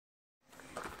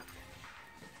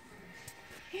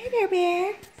Hey there,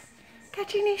 Bear.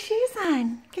 Got your new shoes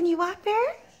on. Can you walk,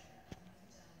 Bear?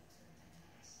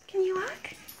 Can you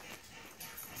walk?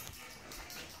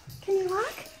 Can you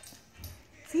walk?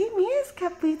 See, Mia's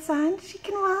got boots on. She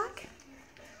can walk.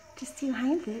 Just 2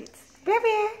 hind boots. Bear,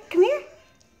 come here.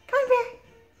 Come on, Bear.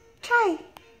 Try.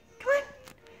 Come on.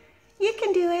 You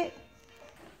can do it.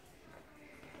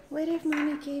 What if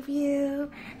Mommy gave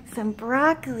you some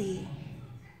broccoli?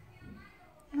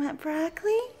 You want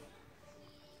broccoli?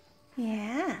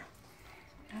 Yeah.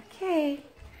 Okay.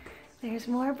 There's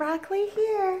more broccoli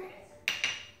here.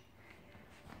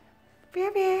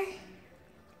 Bear.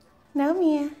 No,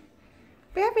 Mia.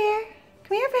 Bear.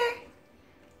 Come here, Bear.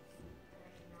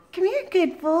 Come here.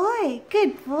 Good boy.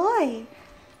 Good boy.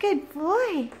 Good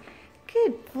boy.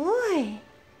 Good boy.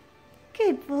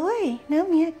 Good boy. No,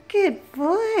 Mia. Good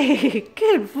boy.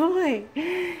 Good boy.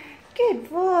 Good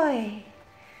boy.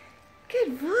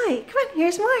 Good boy. Come on,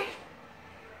 here's more.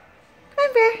 Come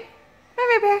on, Bear. Come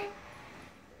on, Bear.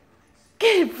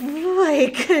 Good boy.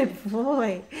 Good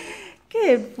boy.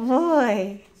 Good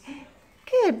boy.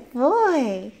 Good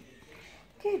boy.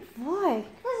 Good boy.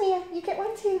 Come on, Mia. You get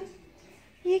one too.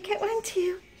 You get one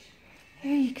too.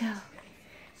 Here you go.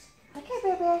 Okay,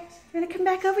 Bear. You want to come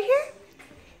back over here?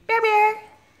 Bear.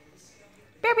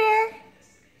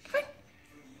 Come on.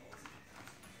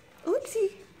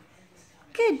 Oopsie.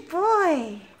 Good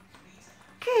boy.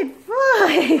 Good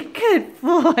boy. Good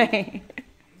boy.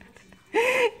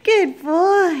 Good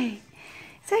boy.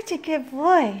 Such a good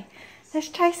boy. Let's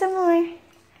try some more.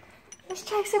 Let's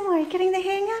try some more. Getting the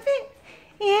hang of it?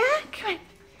 Yeah? Come on.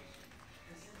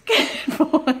 Good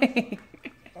boy.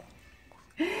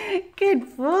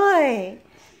 Good boy.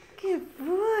 Good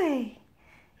boy.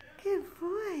 Good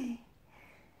boy.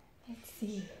 Let's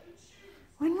see.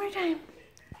 One more time.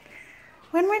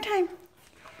 One more time.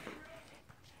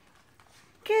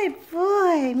 Good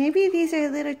boy. Maybe these are a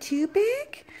little too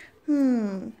big?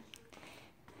 Can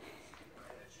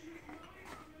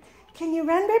you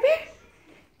run, Bear?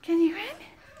 Can you run?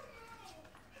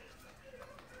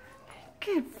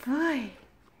 Good boy.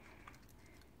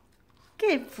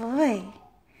 Good boy.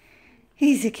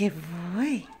 He's a good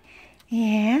boy.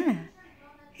 Yeah.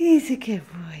 He's a good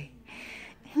boy.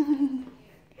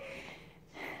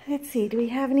 Let's see, do we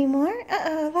have any more?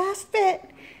 Uh-oh, last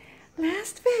bit.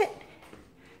 Last bit.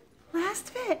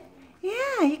 Last bit.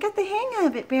 Yeah, you got the hang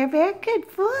of it, Bear. Good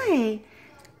boy.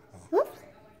 Whoops.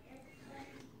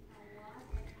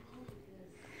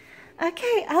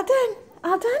 Okay, all done.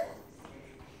 All done?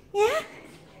 Yeah?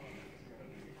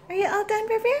 Are you all done,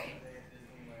 Bear?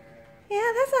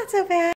 Yeah, that's not so bad.